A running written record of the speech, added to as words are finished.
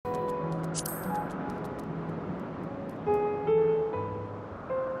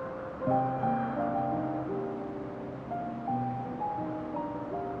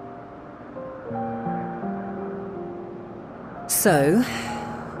So,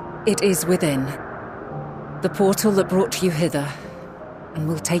 it is within. The portal that brought you hither, and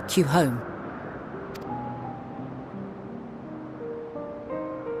will take you home.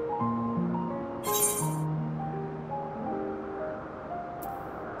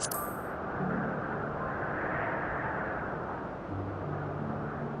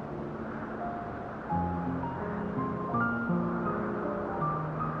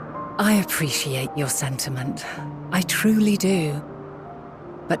 I appreciate your sentiment. I truly do.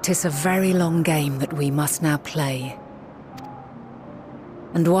 But 'tis a very long game that we must now play.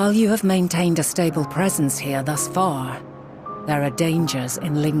 And while you have maintained a stable presence here thus far, there are dangers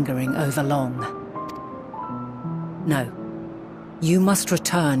in lingering over long. No. You must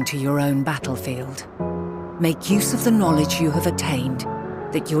return to your own battlefield. Make use of the knowledge you have attained,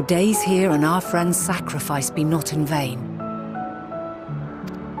 that your days here and our friends' sacrifice be not in vain.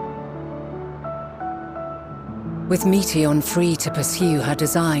 With Meteion free to pursue her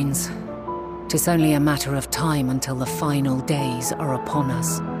designs, 'tis only a matter of time until the final days are upon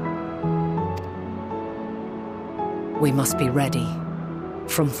us. We must be ready.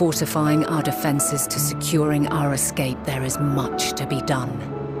 From fortifying our defenses to securing our escape, there is much to be done.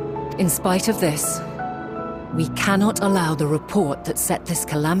 In spite of this, we cannot allow the report that set this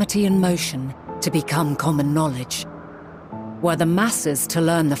calamity in motion to become common knowledge. Were the masses to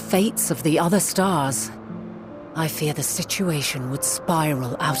learn the fates of the other stars, I fear the situation would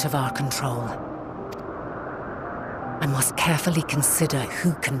spiral out of our control. I must carefully consider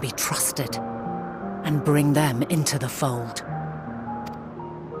who can be trusted and bring them into the fold.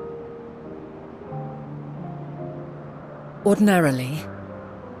 Ordinarily,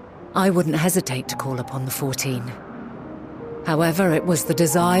 I wouldn't hesitate to call upon the 14. However, it was the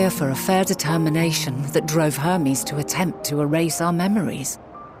desire for a fair determination that drove Hermes to attempt to erase our memories.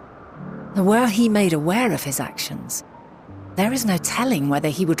 Were he made aware of his actions, there is no telling whether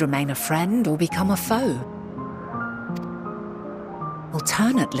he would remain a friend or become a foe.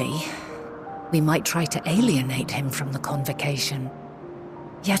 Alternately, we might try to alienate him from the convocation.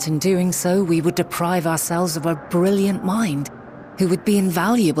 Yet in doing so, we would deprive ourselves of a brilliant mind who would be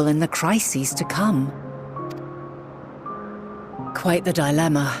invaluable in the crises to come. Quite the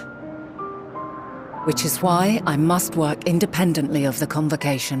dilemma. Which is why I must work independently of the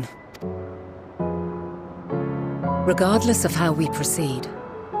convocation. Regardless of how we proceed,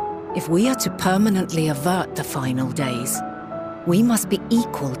 if we are to permanently avert the final days, we must be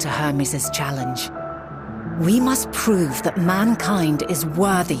equal to Hermes' challenge. We must prove that mankind is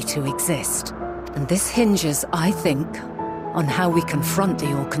worthy to exist. And this hinges, I think, on how we confront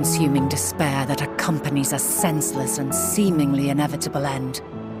the all-consuming despair that accompanies a senseless and seemingly inevitable end.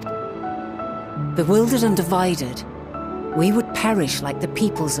 Bewildered and divided, we would perish like the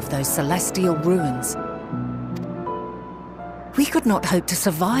peoples of those celestial ruins. We could not hope to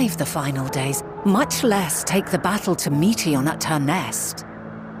survive the final days, much less take the battle to Meteion at her nest.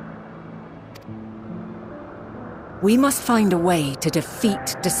 We must find a way to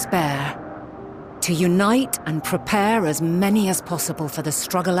defeat despair, to unite and prepare as many as possible for the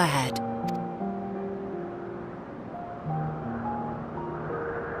struggle ahead.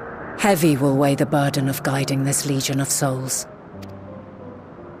 Heavy will weigh the burden of guiding this legion of souls.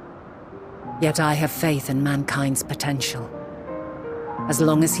 Yet I have faith in mankind's potential. As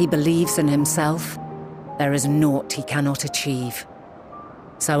long as he believes in himself, there is naught he cannot achieve.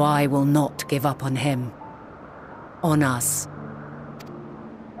 So I will not give up on him. On us.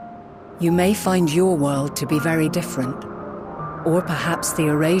 You may find your world to be very different. Or perhaps the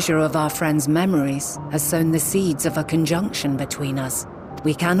erasure of our friends' memories has sown the seeds of a conjunction between us.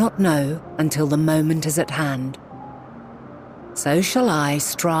 We cannot know until the moment is at hand. So shall I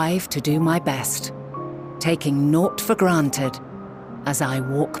strive to do my best, taking naught for granted as I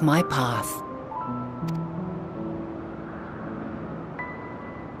walk my path.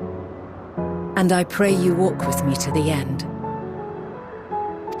 And I pray you walk with me to the end.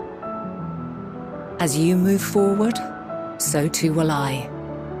 As you move forward, so too will I,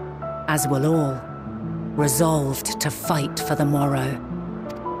 as will all, resolved to fight for the morrow.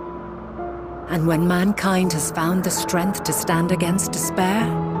 And when mankind has found the strength to stand against despair,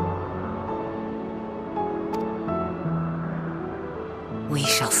 we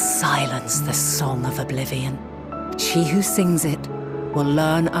shall silence the song of oblivion. She who sings it will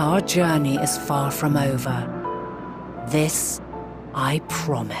learn our journey is far from over. This I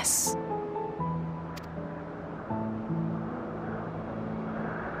promise.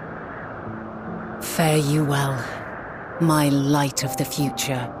 Fare you well, my light of the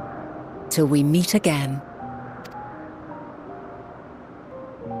future, till we meet again.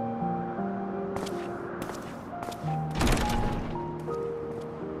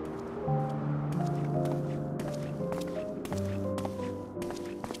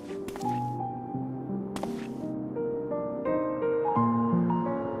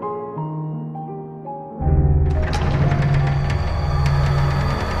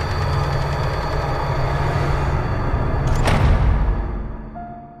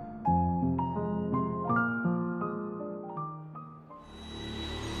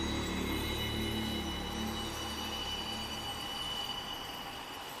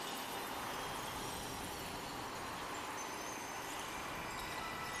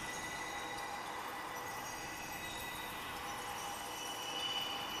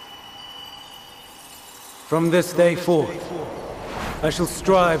 From this day forth, I shall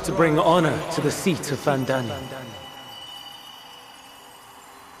strive to bring honor to the seat of Venat.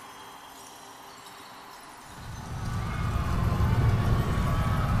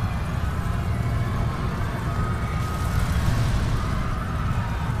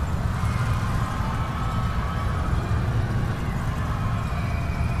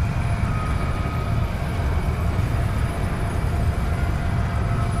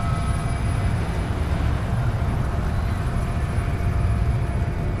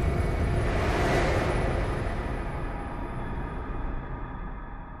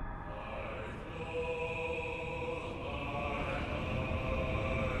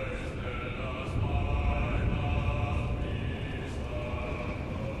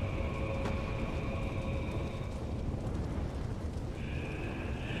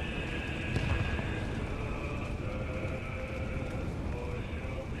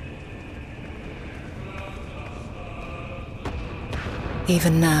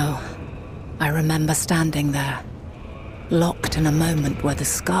 Even now, I remember standing there, locked in a moment where the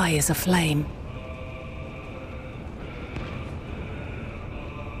sky is aflame.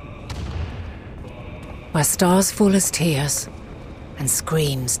 Where stars fall as tears, and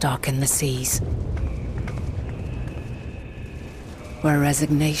screams darken the seas. Where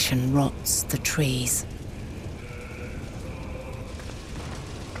resignation rots the trees.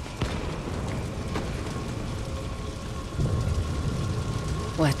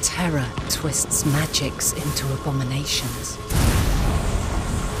 Where terror twists magics into abominations.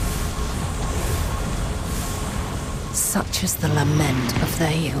 Such is the lament of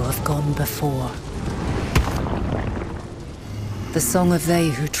they who have gone before. The song of they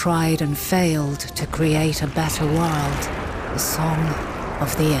who tried and failed to create a better world. The song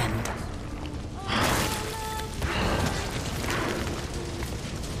of the end.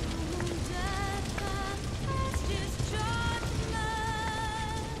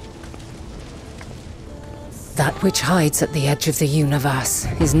 That which hides at the edge of the universe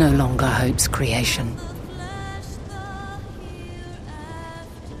is no longer hope's creation.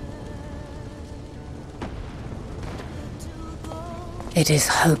 It is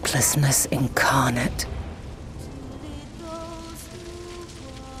hopelessness incarnate.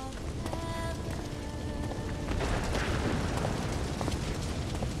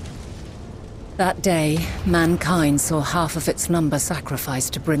 That day, mankind saw half of its number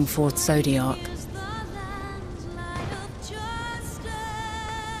sacrificed to bring forth Zodiac.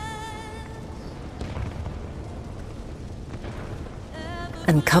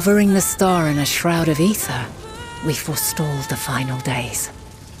 And covering the star in a shroud of ether, we forestalled the final days.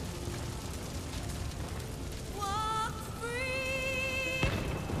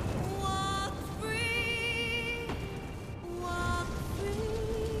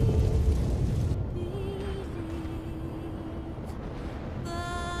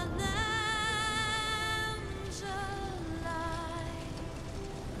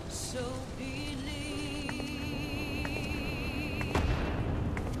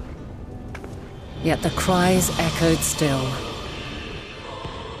 Yet the cries echoed still.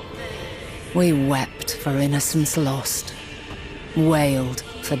 We wept for innocence lost, wailed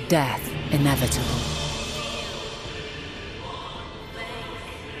for death inevitable.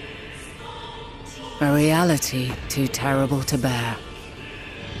 A reality too terrible to bear.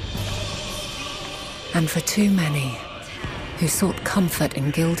 And for too many who sought comfort in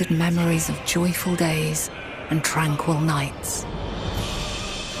gilded memories of joyful days and tranquil nights.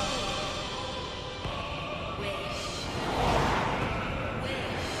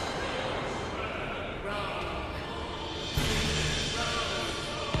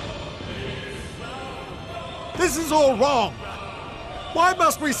 This is all wrong! Why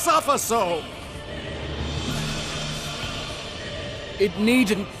must we suffer so? It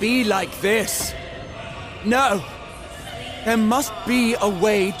needn't be like this. No! There must be a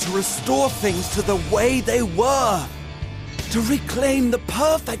way to restore things to the way they were. To reclaim the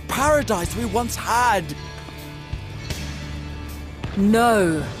perfect paradise we once had.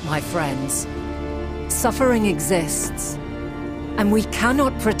 No, my friends. Suffering exists, and we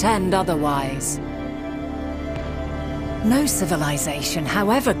cannot pretend otherwise. No civilization,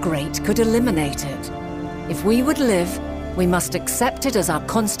 however great, could eliminate it. If we would live, we must accept it as our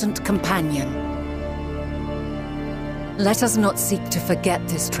constant companion. Let us not seek to forget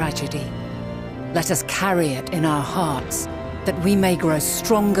this tragedy. Let us carry it in our hearts, that we may grow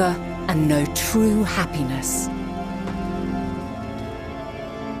stronger and know true happiness.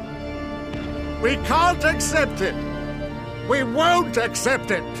 We can't accept it! We won't accept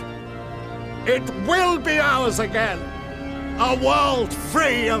it! It will be ours again! A world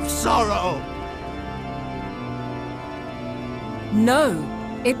free of sorrow!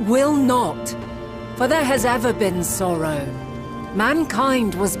 No, it will not. For there has ever been sorrow.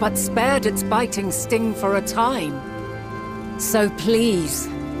 Mankind was but spared its biting sting for a time. So please,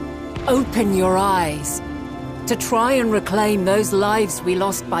 open your eyes. To try and reclaim those lives we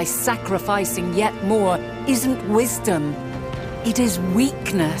lost by sacrificing yet more isn't wisdom. It is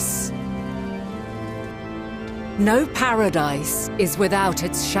weakness. No paradise is without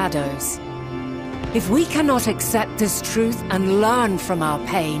its shadows. If we cannot accept this truth and learn from our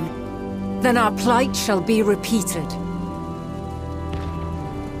pain, then our plight shall be repeated.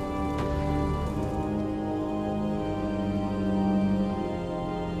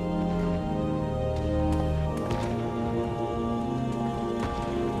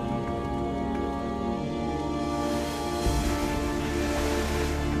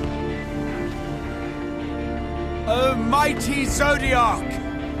 O mighty Zodiac!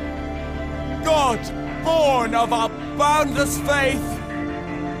 God, born of our boundless faith,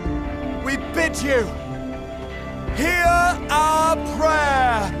 we bid you, hear our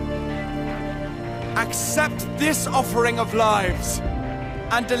prayer! Accept this offering of lives,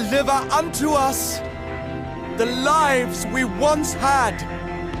 and deliver unto us the lives we once had.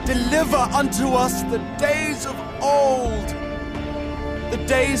 Deliver unto us the days of old, the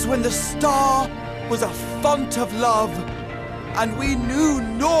days when the star was a font of love, and we knew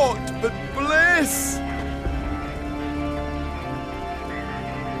naught but bliss.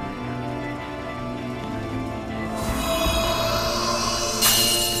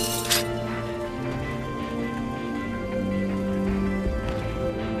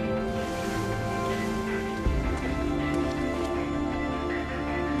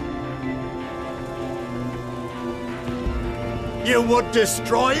 You would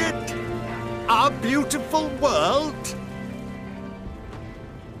destroy it? Our beautiful world?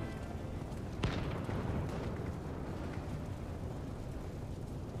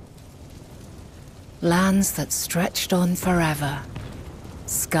 Lands that stretched on forever.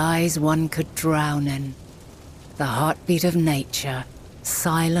 Skies one could drown in. The heartbeat of nature,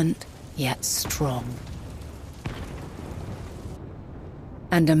 silent yet strong.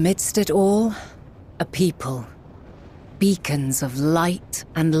 And amidst it all, a people. Beacons of light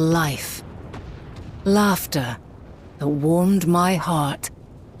and life. Laughter that warmed my heart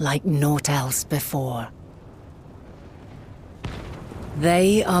like naught else before.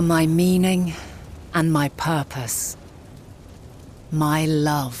 They are my meaning and my purpose. My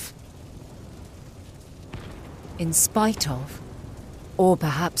love. In spite of, or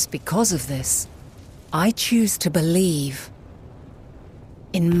perhaps because of this, I choose to believe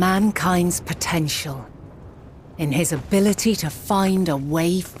in mankind's potential. In his ability to find a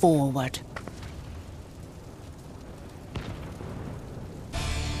way forward.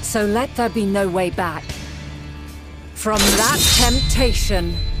 So let there be no way back. From that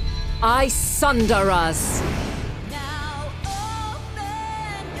temptation, I sunder us.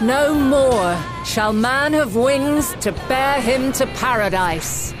 No more shall man have wings to bear him to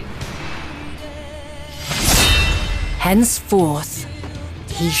paradise. Henceforth,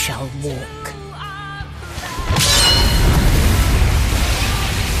 he shall walk.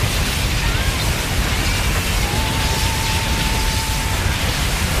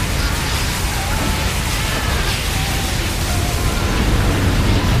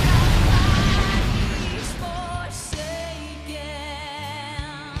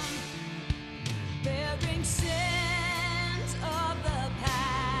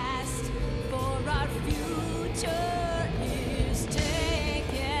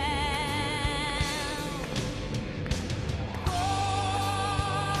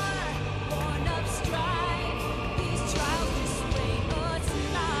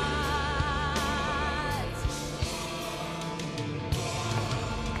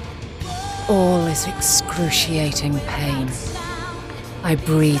 All is excruciating pain. I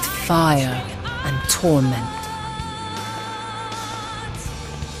breathe fire and torment.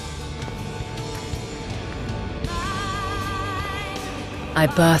 I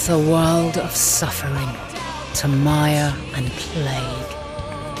birth a world of suffering to mire and plague.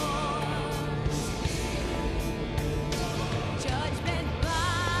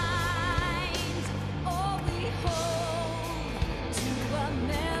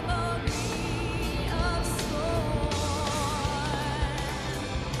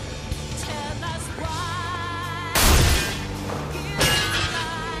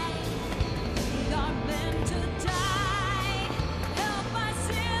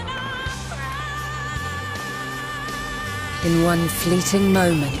 In one fleeting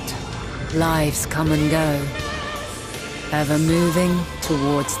moment, lives come and go, ever moving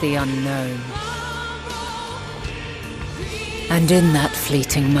towards the unknown. And in that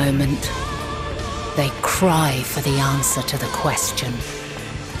fleeting moment, they cry for the answer to the question.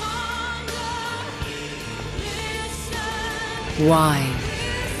 Why,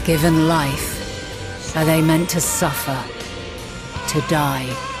 given life, are they meant to suffer, to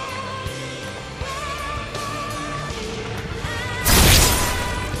die?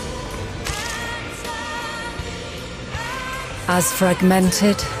 As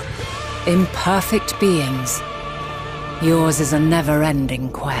fragmented, imperfect beings, yours is a never-ending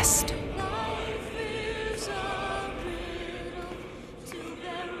quest.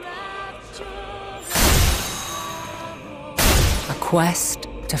 A quest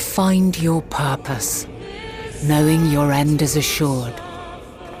to find your purpose, knowing your end is assured.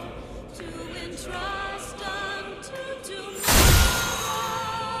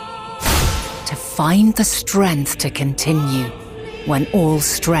 To find the strength to continue when all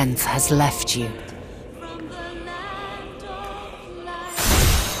strength has left you.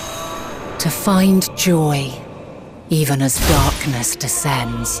 To find joy, even as darkness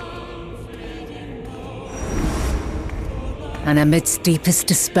descends. And amidst deepest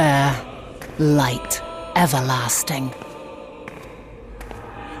despair, light everlasting.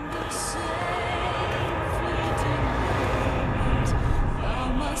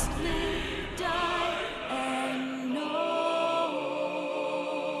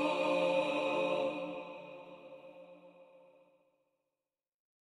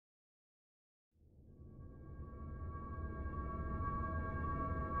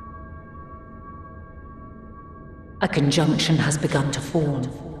 A conjunction has begun to form,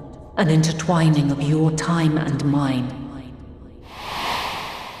 an intertwining of your time and mine.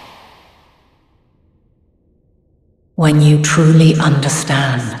 When you truly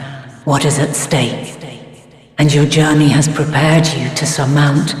understand what is at stake, and your journey has prepared you to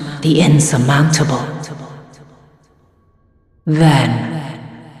surmount the insurmountable, then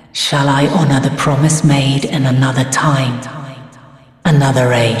shall I honor the promise made in another time,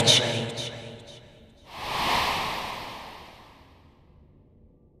 another age.